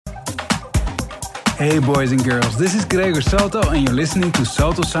Hey boys and girls, this is Gregor Salto and you're listening to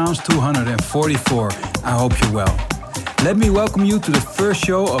Salto Sounds 244. I hope you're well. Let me welcome you to the first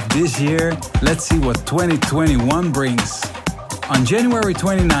show of this year. Let's see what 2021 brings. On January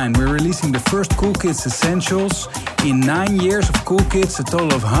 29, we're releasing the first Cool Kids Essentials. In 9 years of Cool Kids, a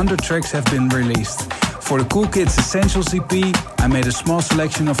total of 100 tracks have been released. For the Cool Kids Essentials EP, I made a small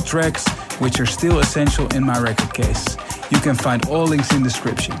selection of tracks which are still essential in my record case. You can find all links in the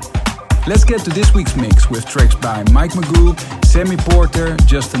description. Let's get to this week's mix with tracks by Mike Magoo, Sammy Porter,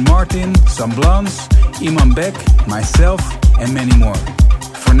 Justin Martin, Samblance, Iman Beck, myself, and many more.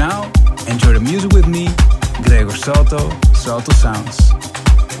 For now, enjoy the music with me, Gregor Salto, Salto Sounds.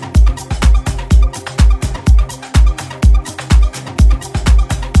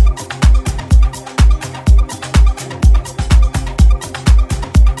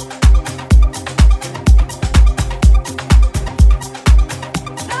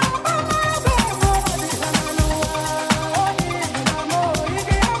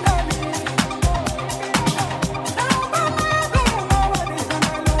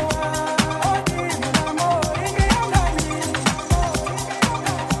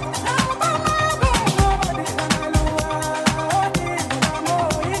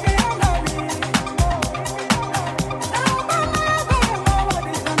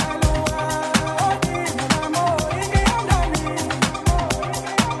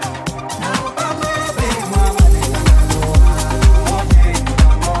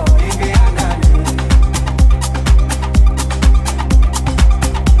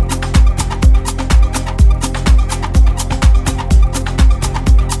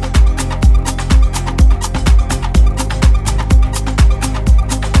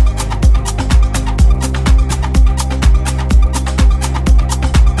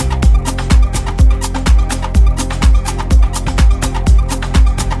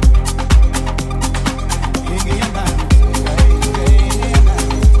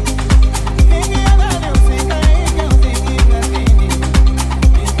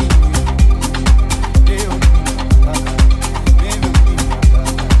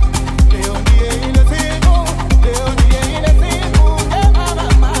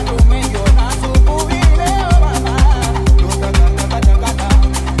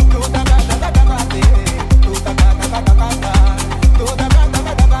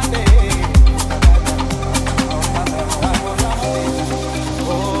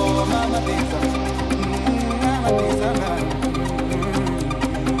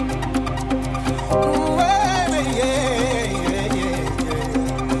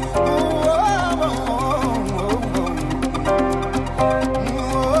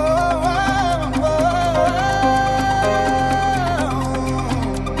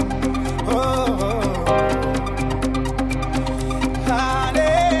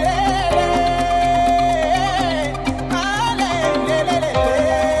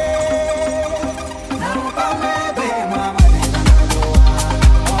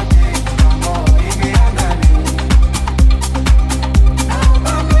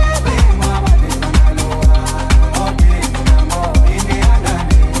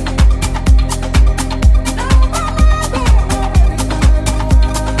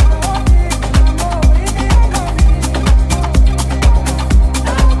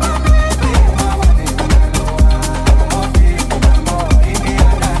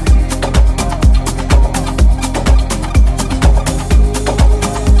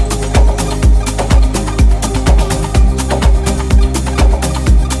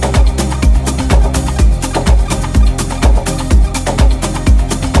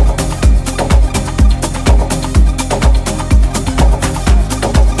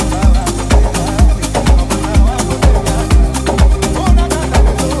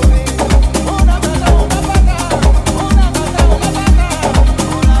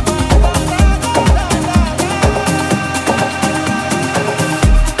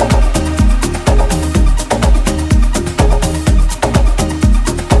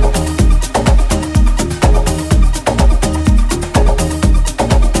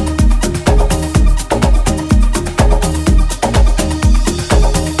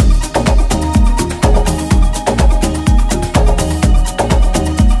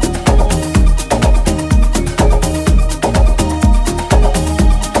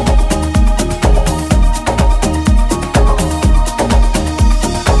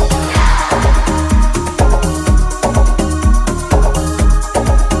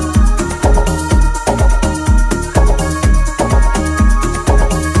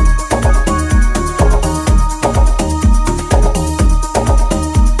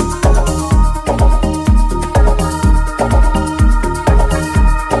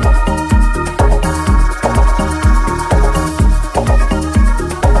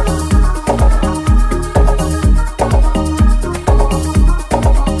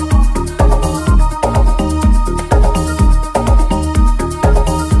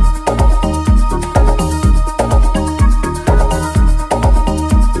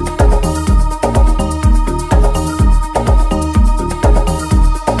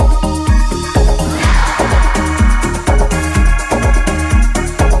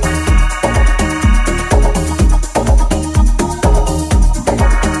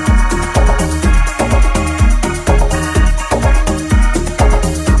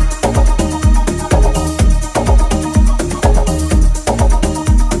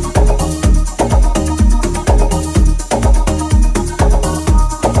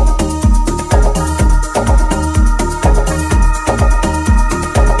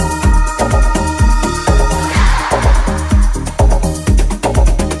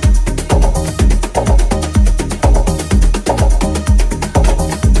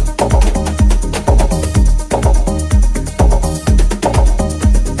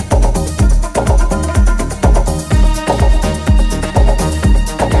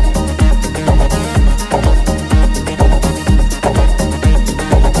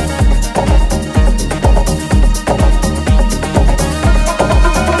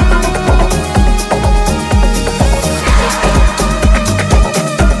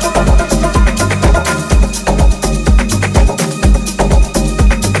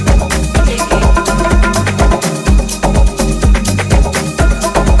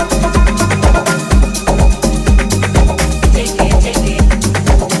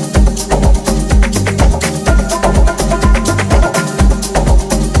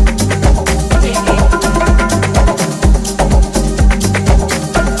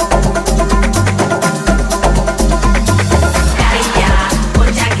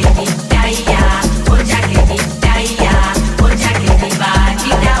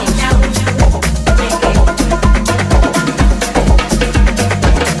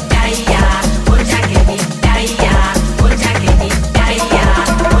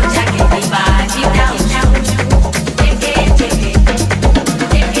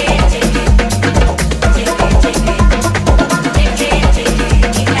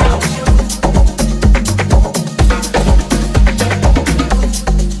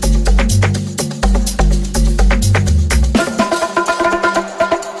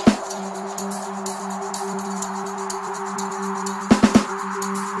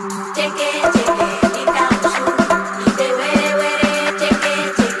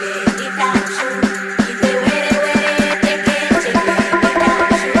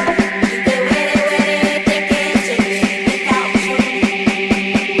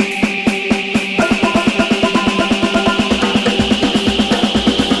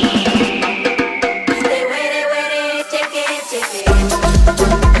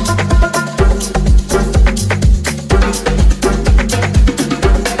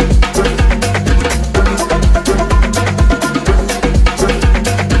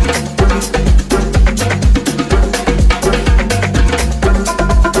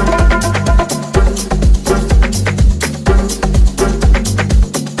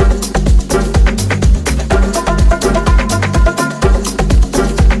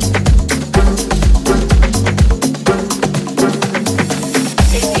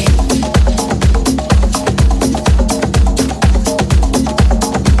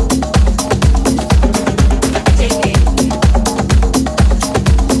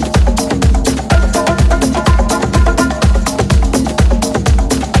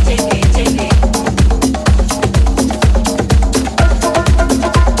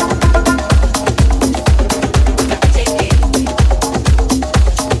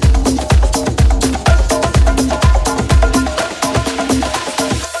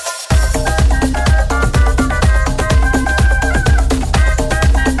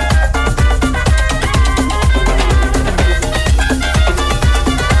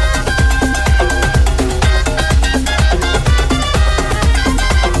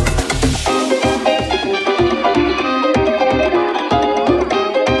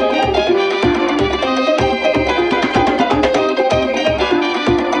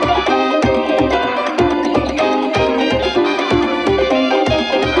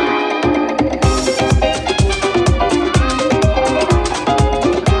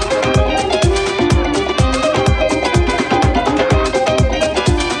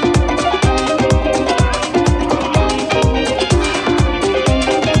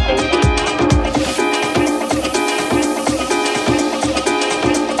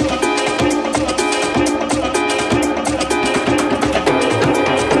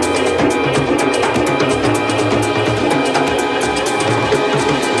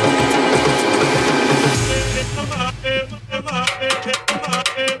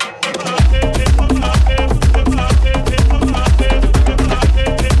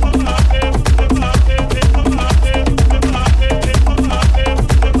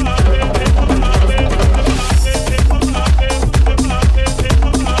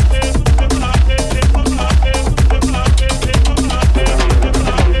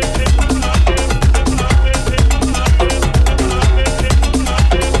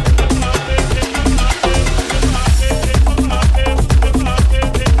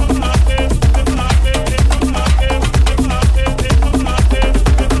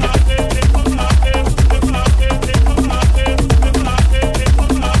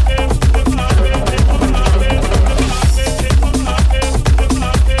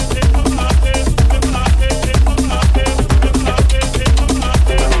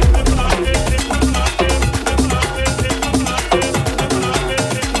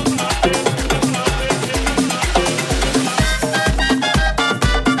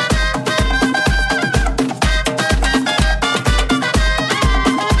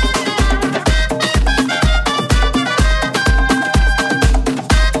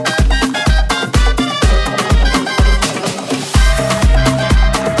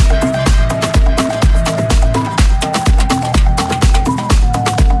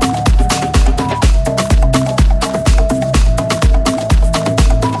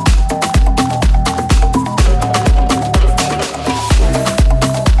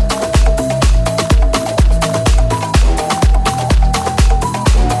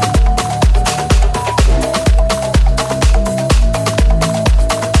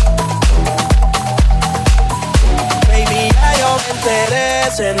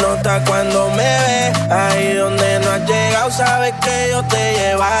 gusta cuando me ves. Ahí donde no has llegado, sabes que yo te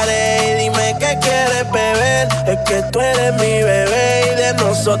llevaré. Y dime qué quieres beber, es que tú eres mi bebé. Y de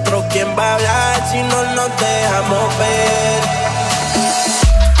nosotros, ¿quién va a hablar si no nos dejamos ver?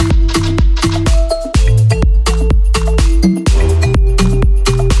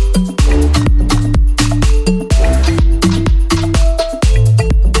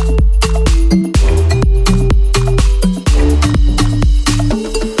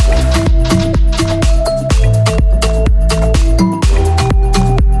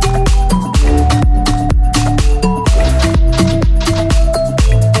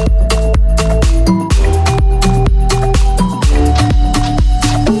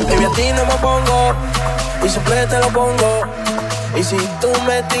 Te lo pongo. Y si tú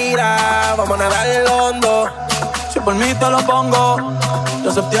me tiras, vamos a nadar el hondo. Si por mí te lo pongo,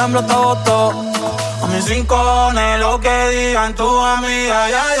 de septiembre hasta agosto. A mis rincones, lo que digan tus amigas,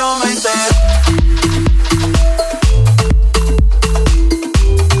 ya yo me enteré.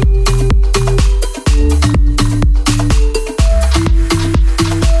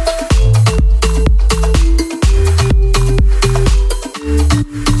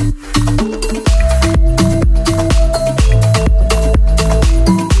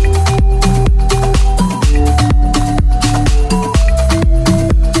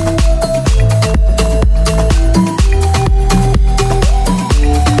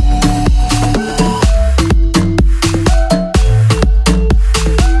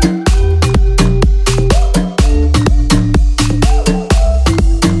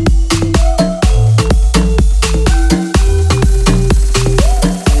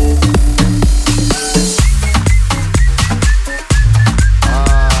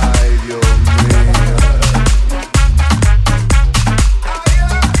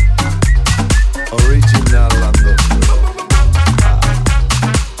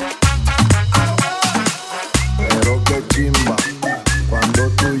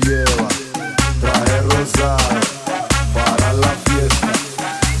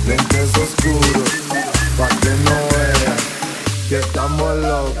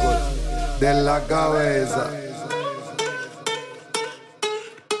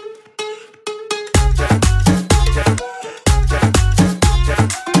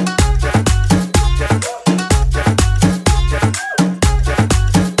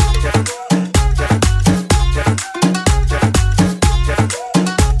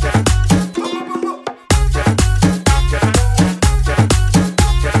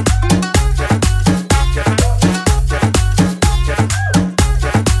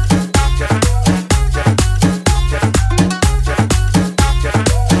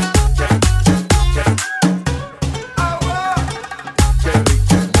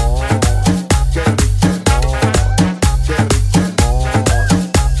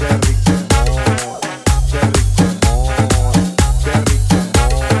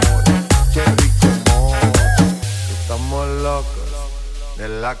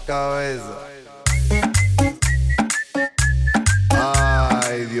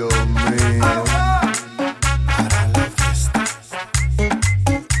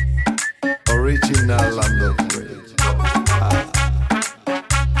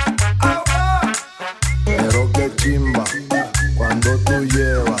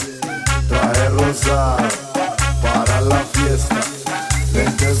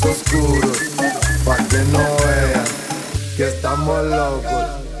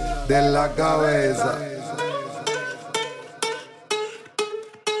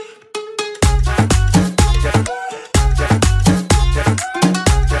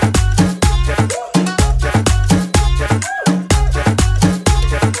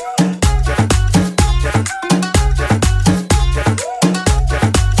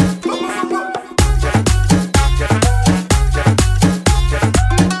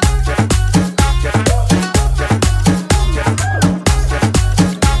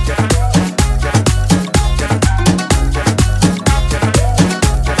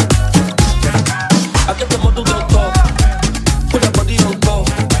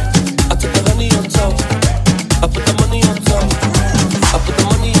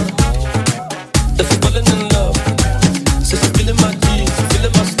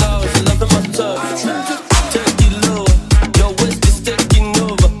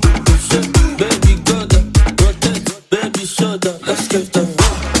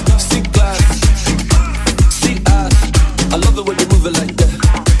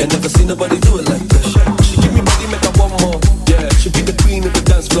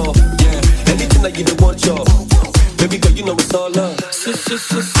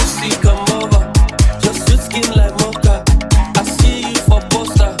 Sissy, come over. Your sweet skin like mocha. I see you for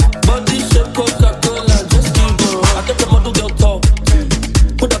poster.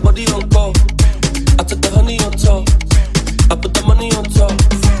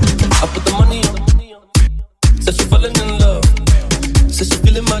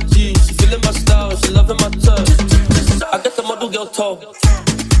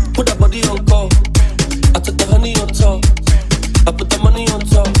 Put that body on call. I took the honey on top. I put the money on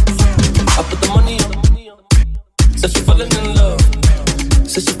top. I put the money on. Said she falling in love.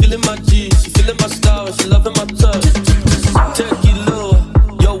 Said she feeling my G. She feeling my style. She loving my touch. Take it lower.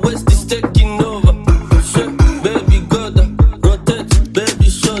 Your waist is taking over. Shit, baby, good. Rotate, baby,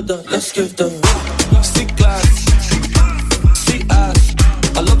 shoulder. Let's give them. See class. See ass.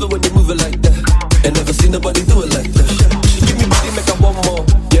 I love it when you move it like that. Ain't never seen nobody do it like that. She give me body, make I want more.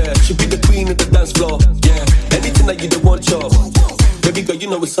 Yeah, she be the queen of the dance floor. Yeah, anything that you don't want, y'all. Baby girl, you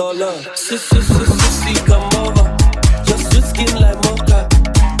know it's all love. See, come over. Just your skin like mocha.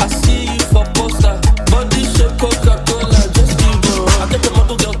 I see you for poster. Body shape Coca-Cola. Just you go. I get the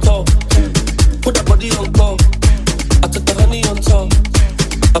model girl tall. Put that body on call. I took the honey on top.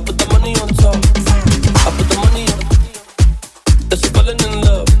 I put the money on top. I put the money on. That she falling in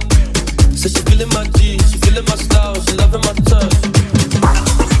love. Say she feeling my G. She feeling my style. She loving my touch.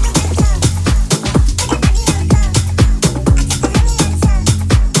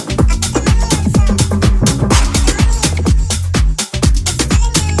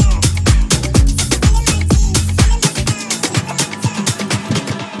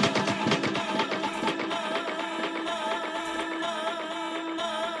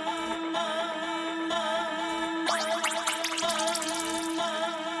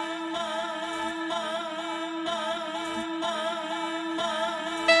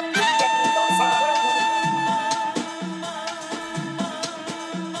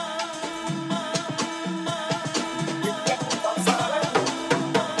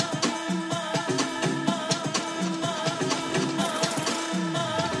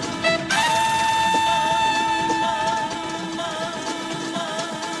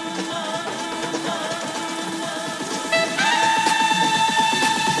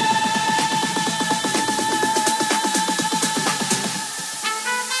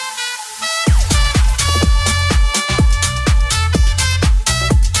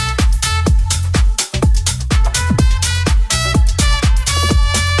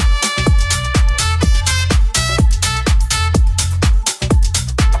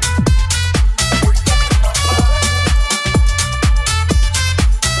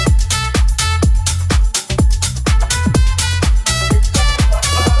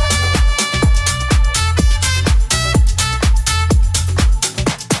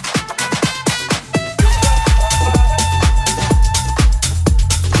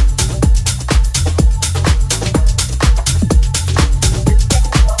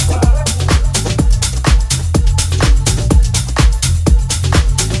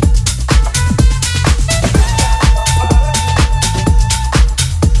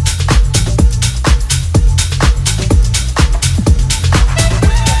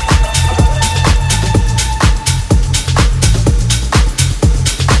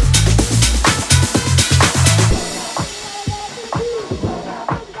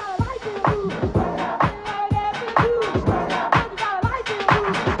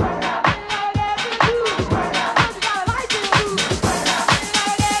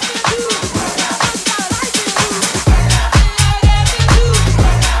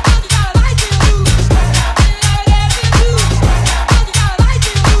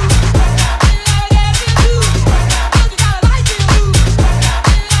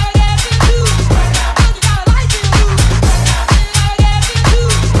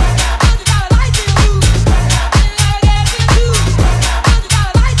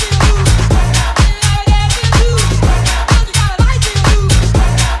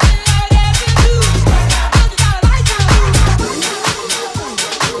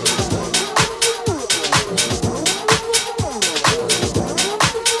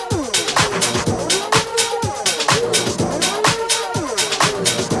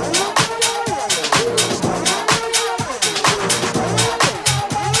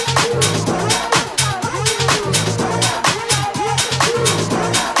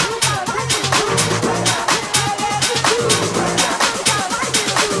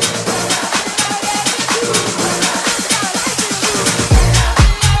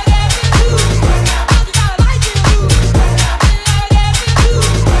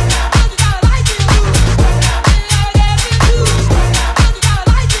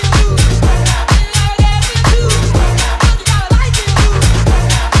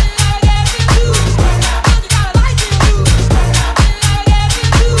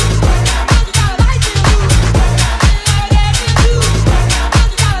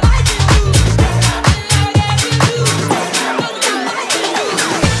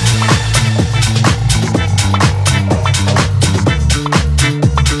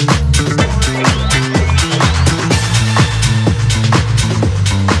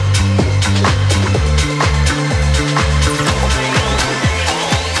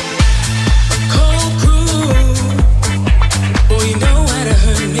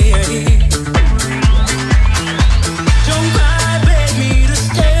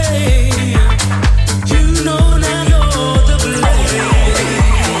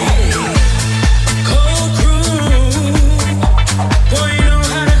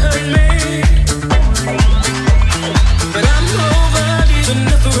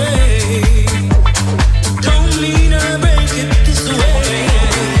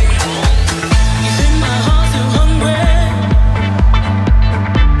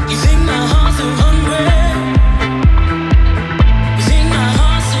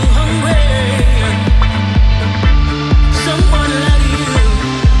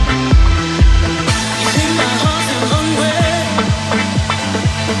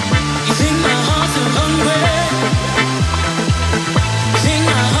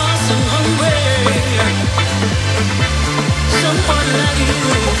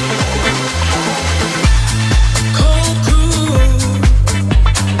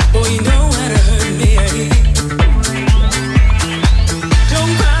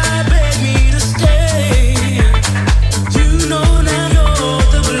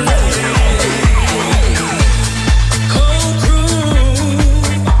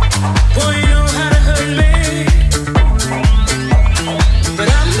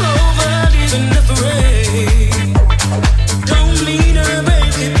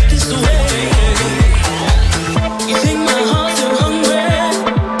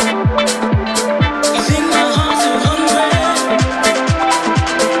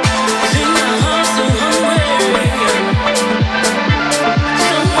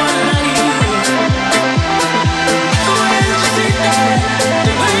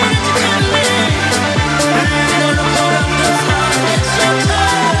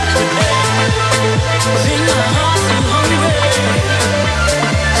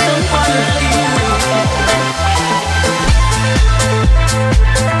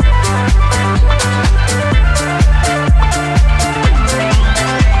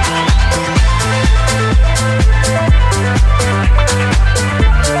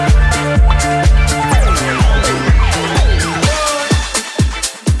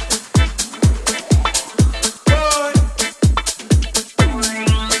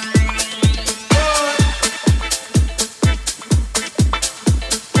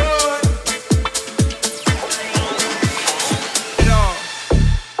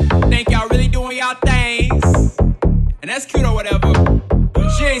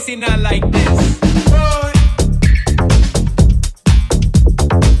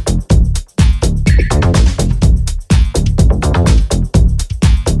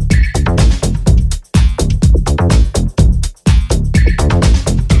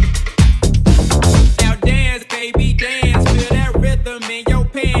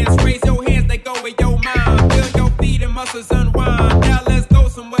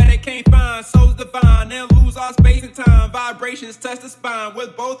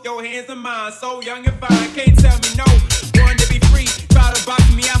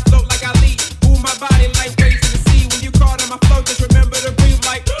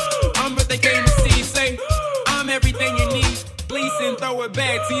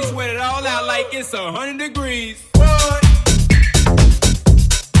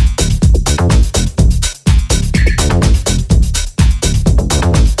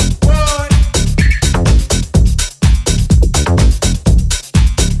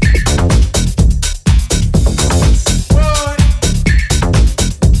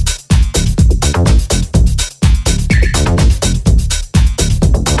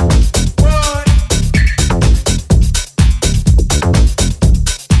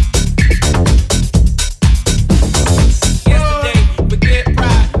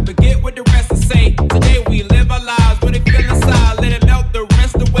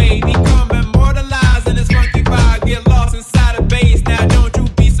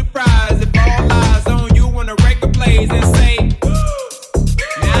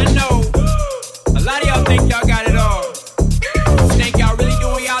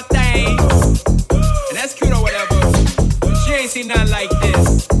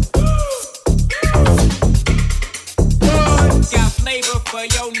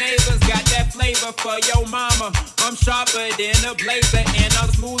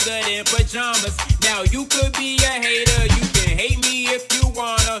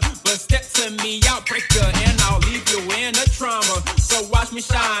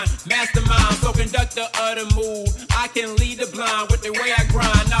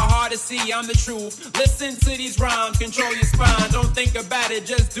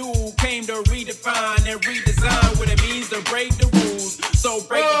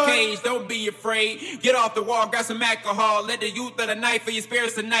 Grab some alcohol, let the youth of the night for your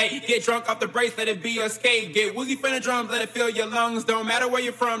spirits tonight. Get drunk off the brace, let it be your escape. Get woozy from the drums, let it fill your lungs. Don't matter where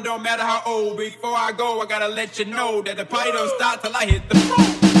you're from, don't matter how old. Before I go, I gotta let you know that the party don't stop till I hit the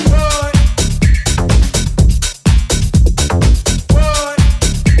floor.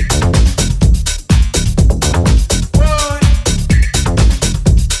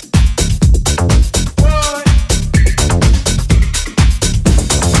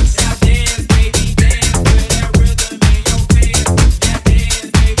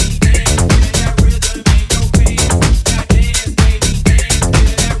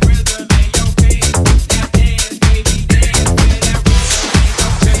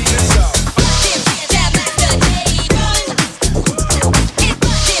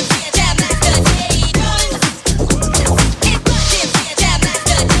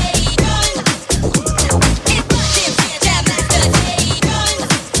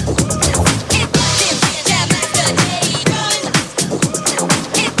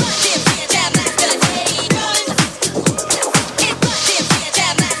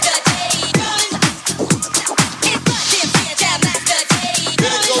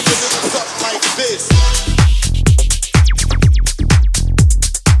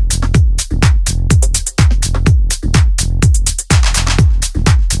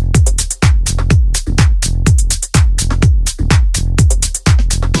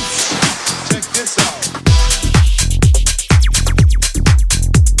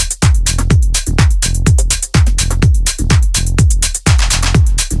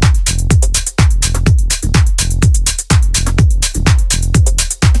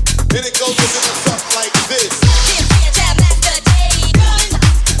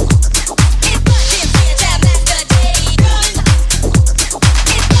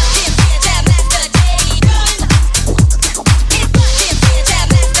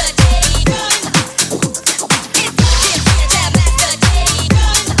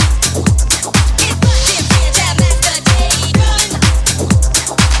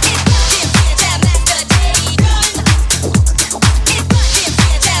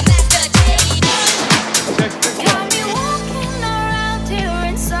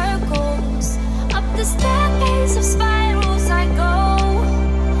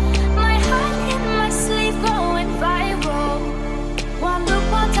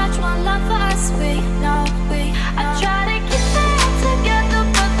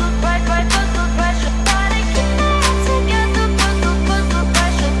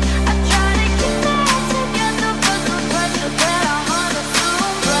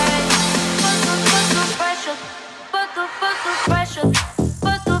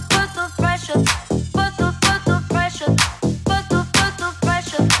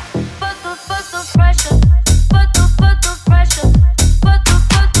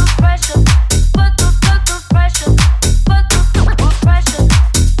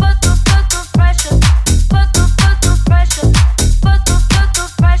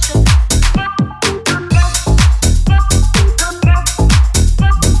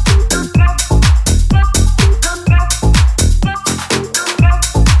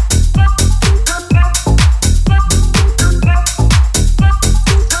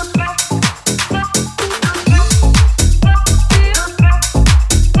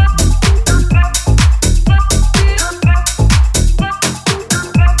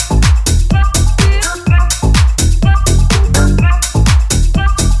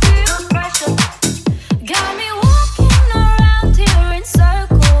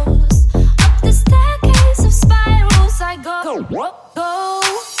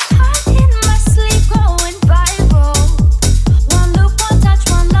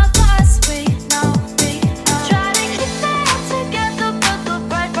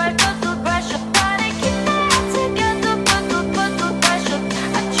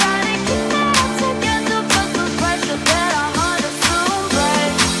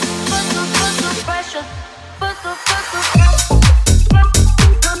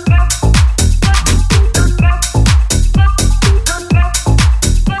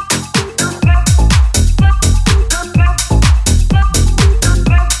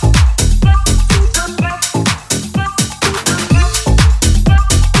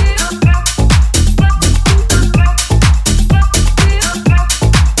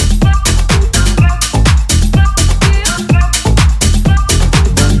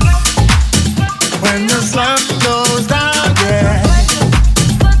 when the sun goes down, yeah.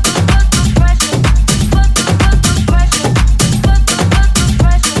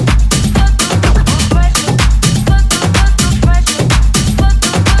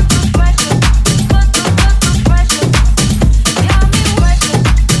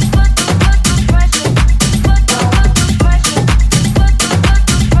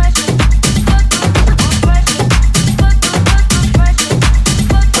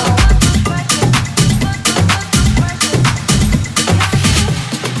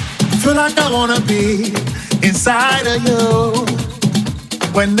 Like I wanna be inside of you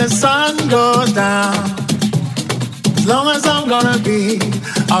when the sun goes down. As long as I'm gonna be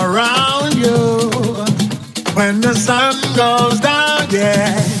around you when the sun goes down,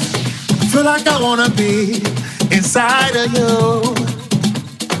 yeah. I feel like I wanna be inside of you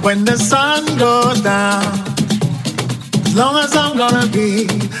when the sun goes down. As long as I'm gonna be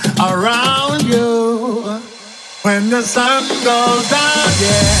around you when the sun goes down,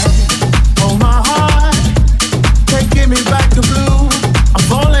 yeah. Oh, my heart can't get me back to blue. I'm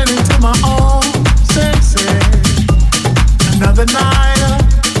falling into my own senses. Another night,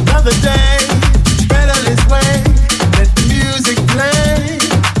 another day. It's better this way. Let the music play.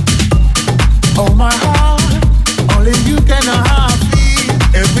 Oh, my heart, only you can know how I feel.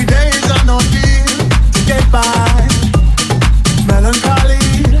 Every day is an ordeal to get by. Melancholy,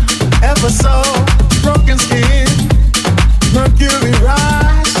 ever so broken skin. Mercury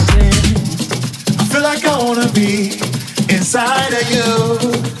rising. Feel like I wanna be inside of you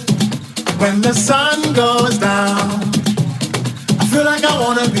when the sun goes down. I feel like I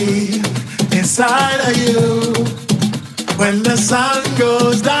wanna be inside of you when the sun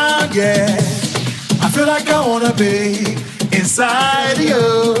goes down, yeah. I feel like I wanna be inside of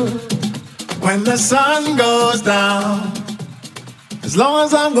you when the sun goes down. As long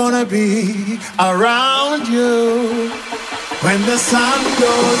as I'm gonna be around you when the sun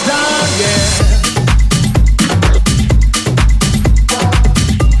goes down, yeah.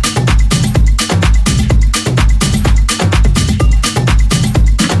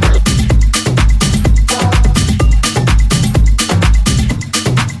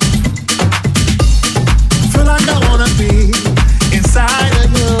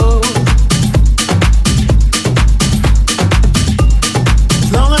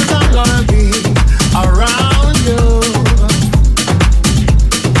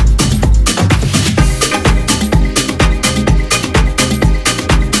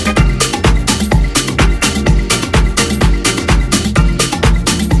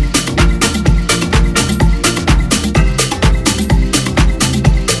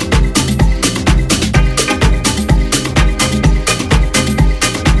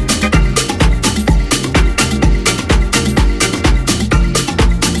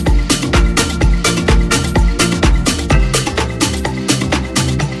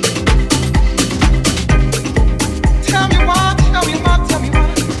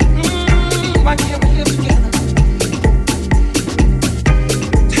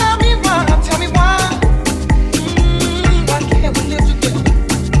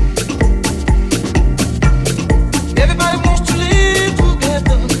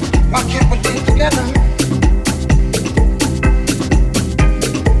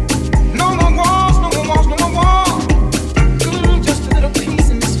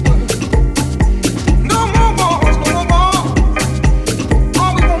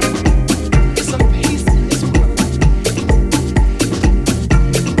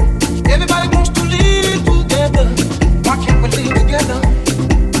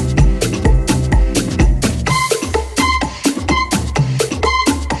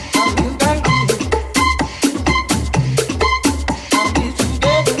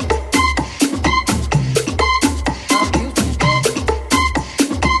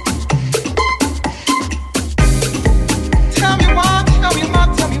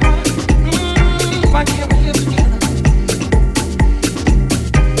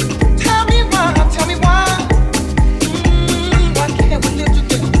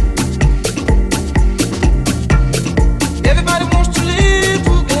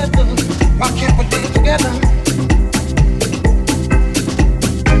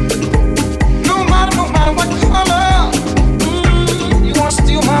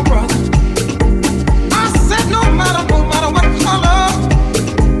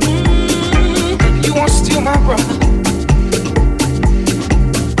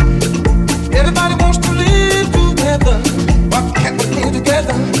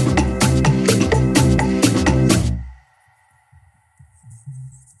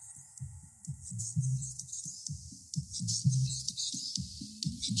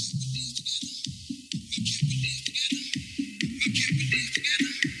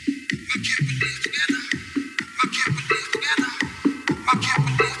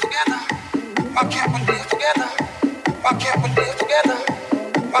 together? Why can't we live together?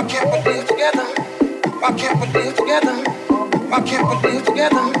 Why can't we live together? Why can't we live together? Why can't we live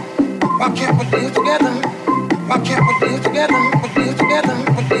together? Why can't we live together? Why can't we live together? We live together.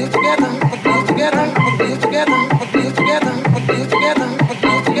 We live together. We live together. We live together. We live together. We live together. We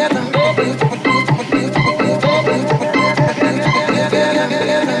live together.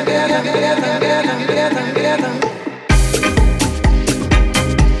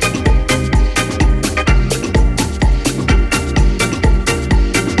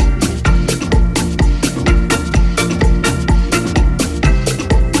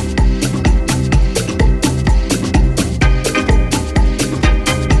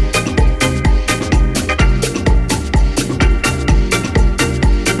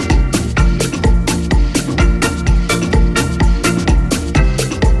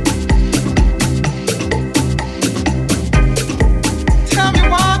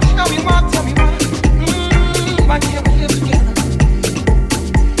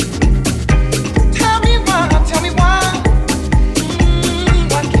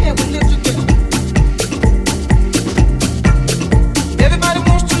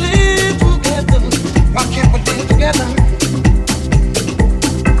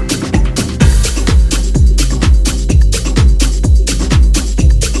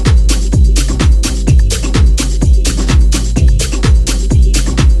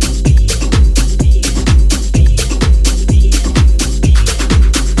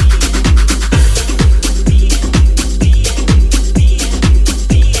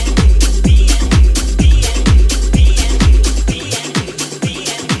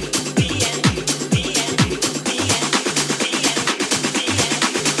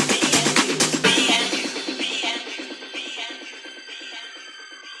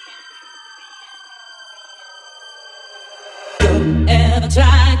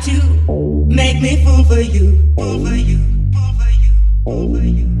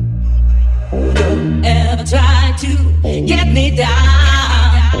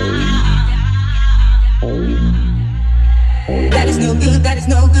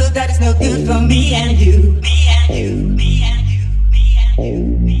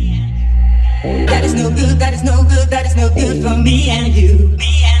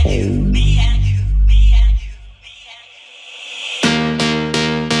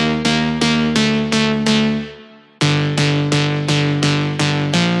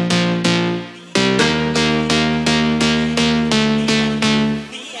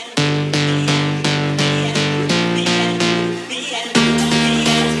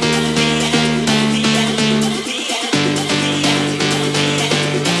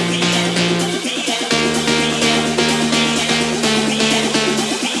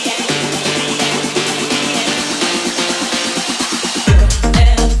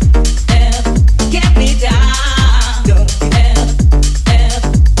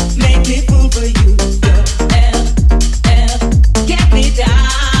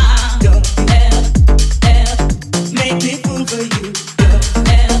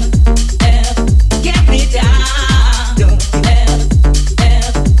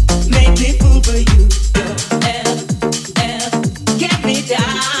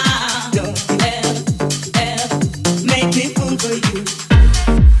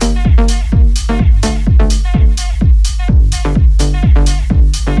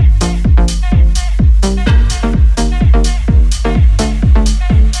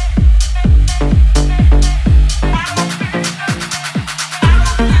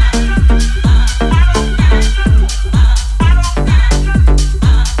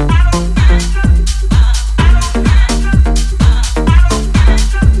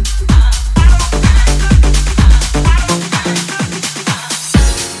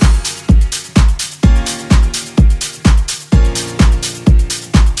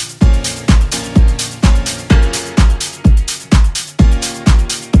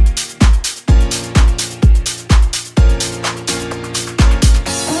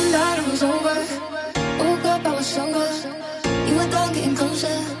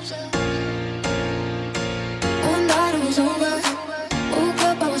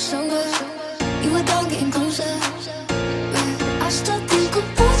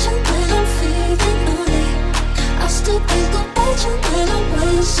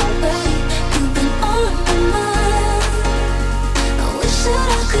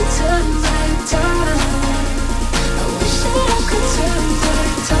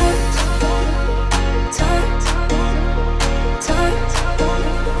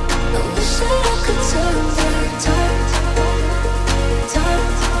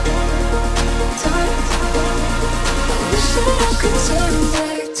 I could turn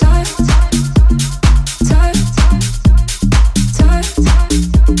back time.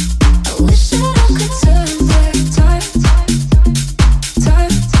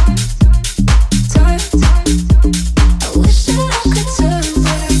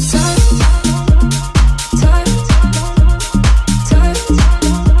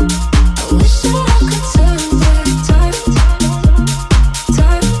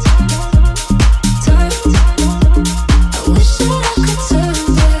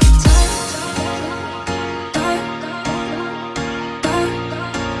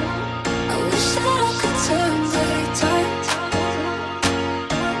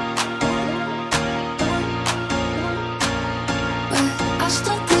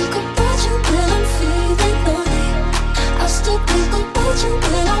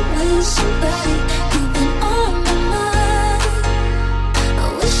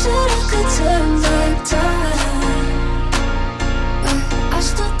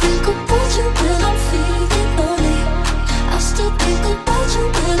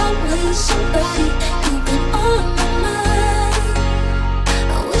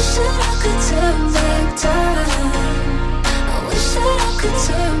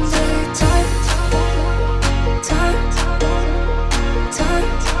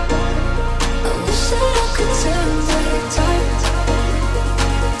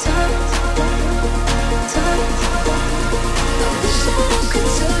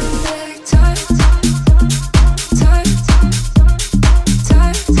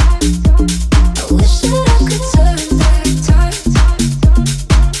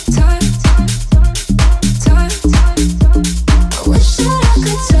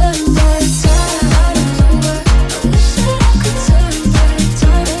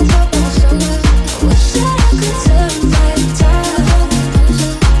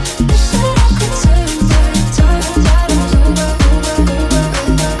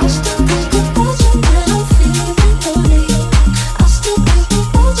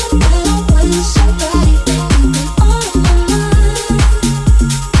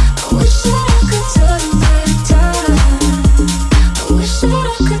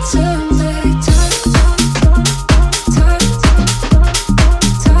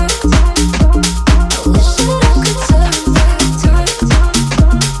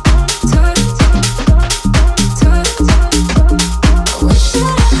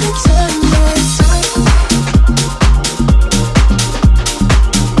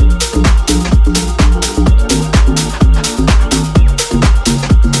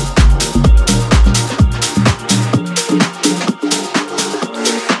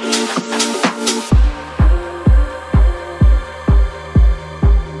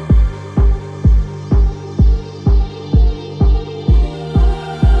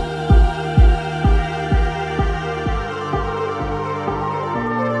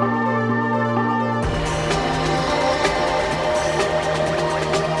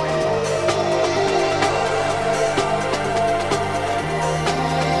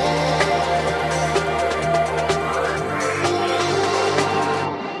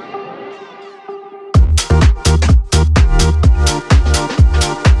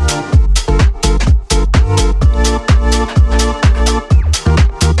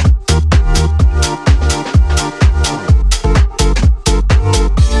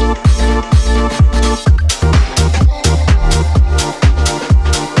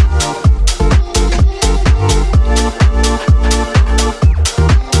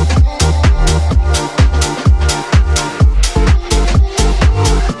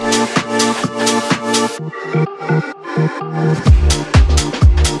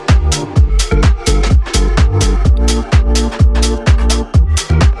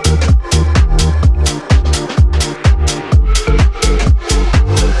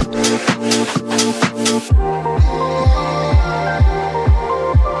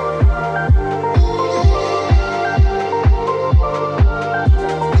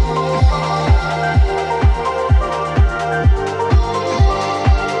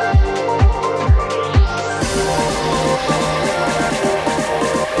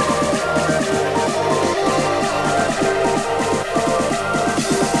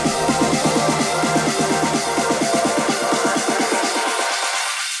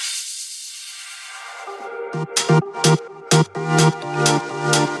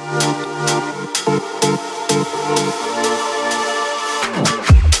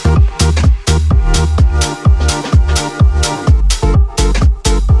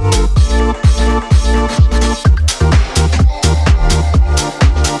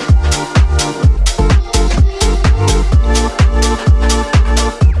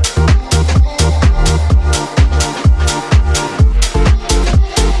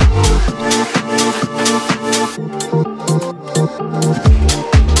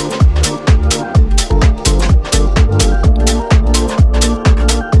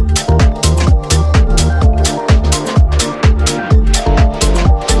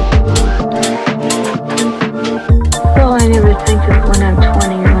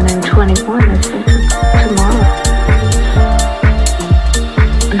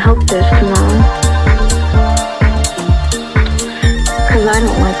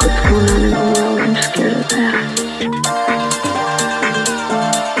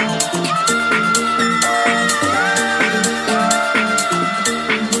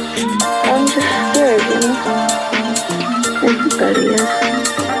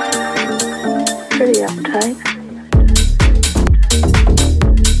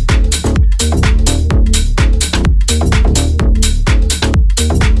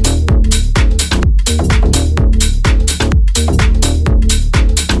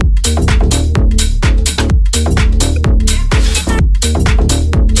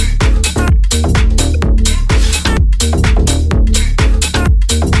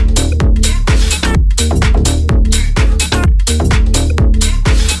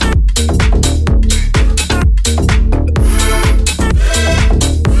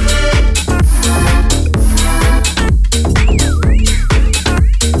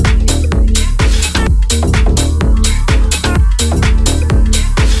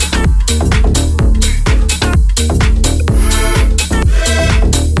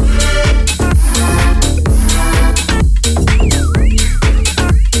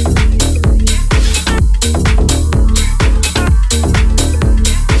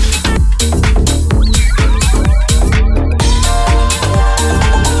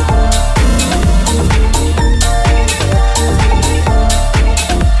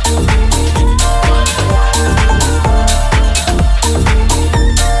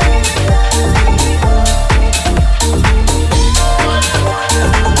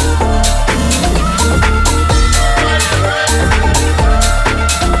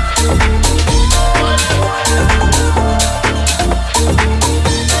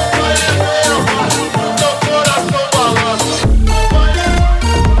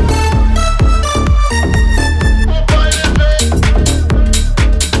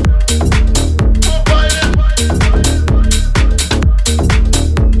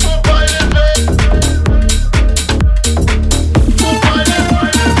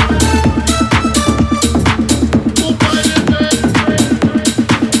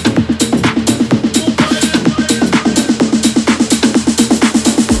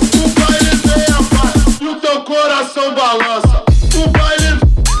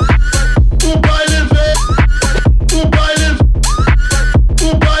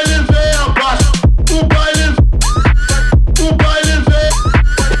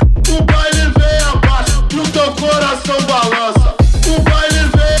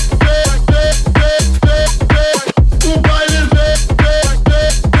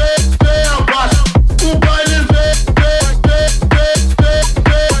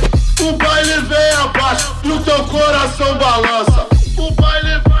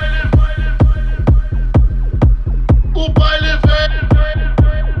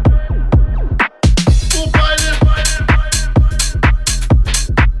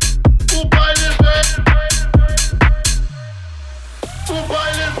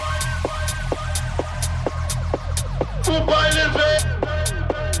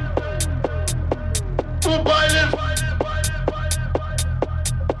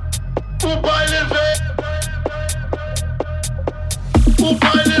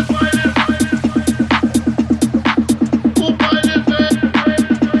 balança.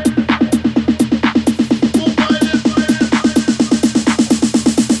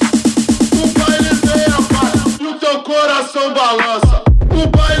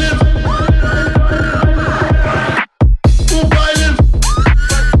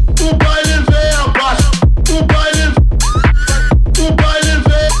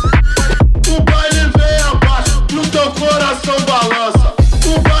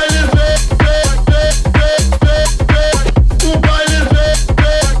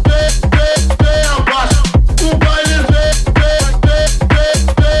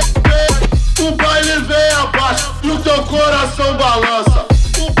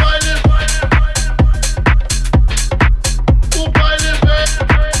 O baile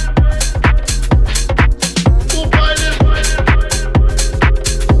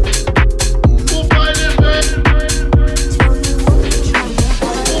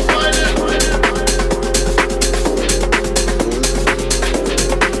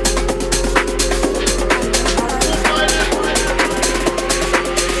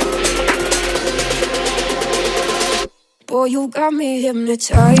Boy, you got me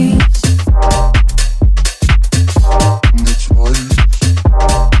hypnotized.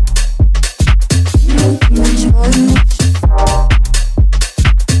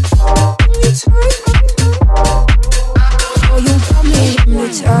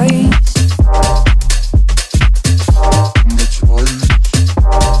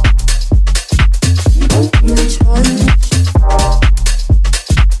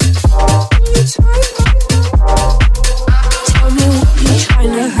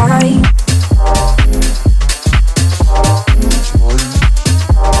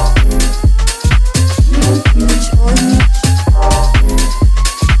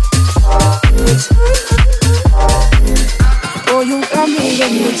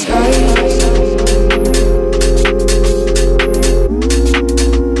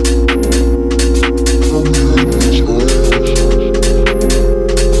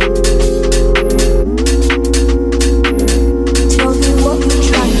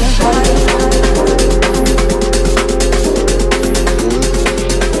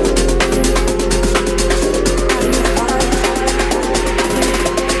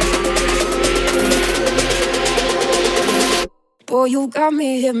 Boy, you got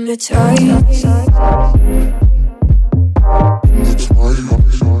me hypnotized.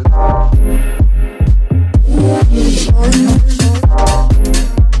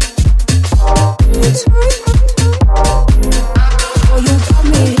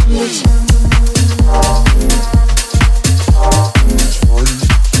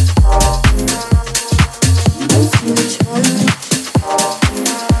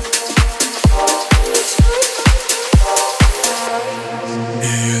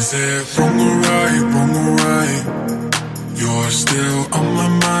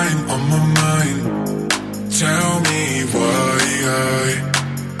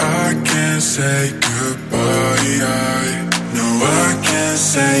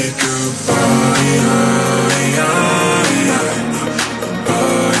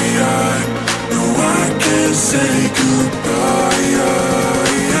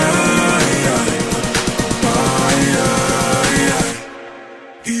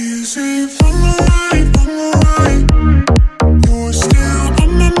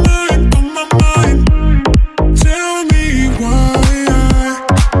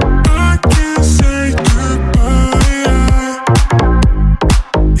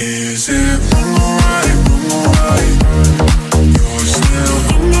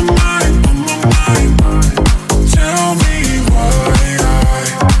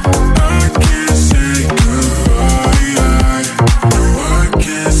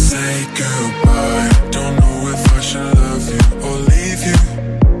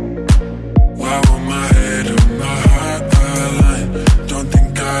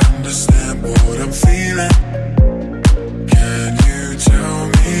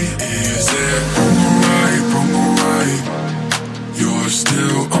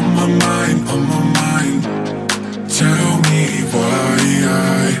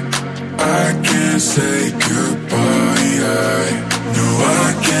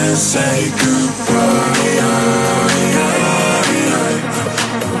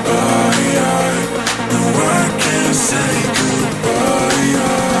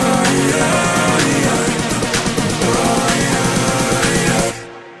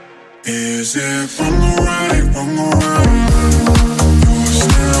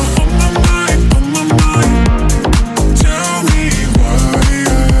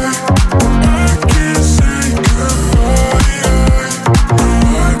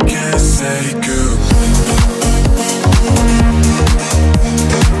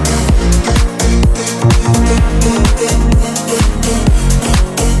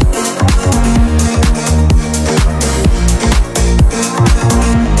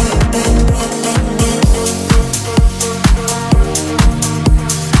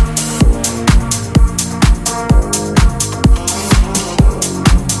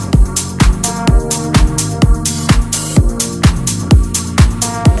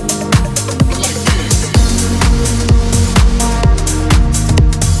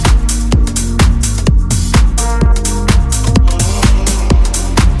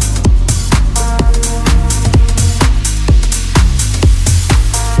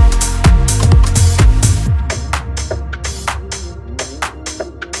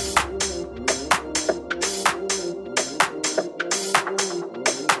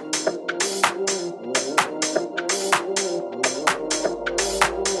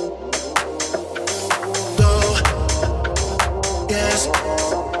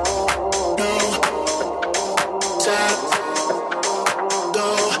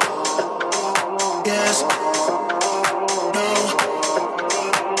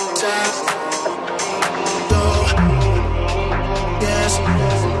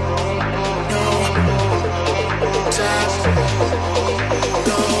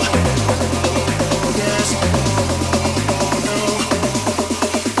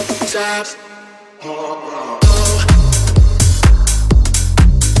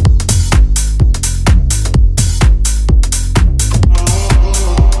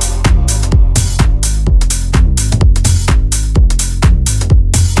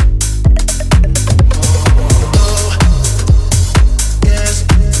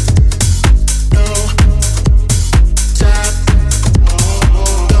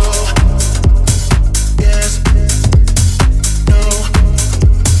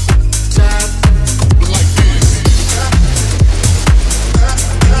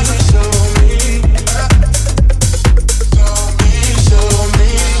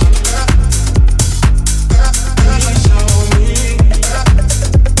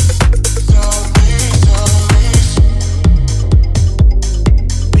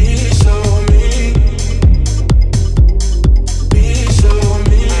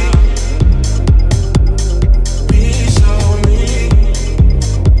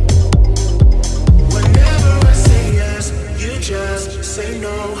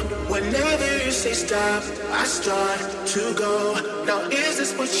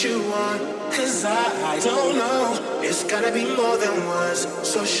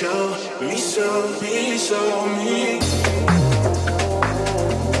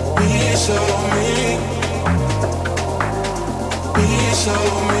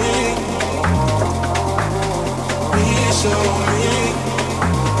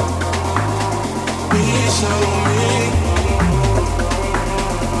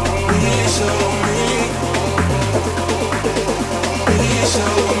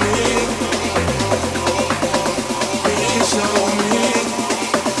 So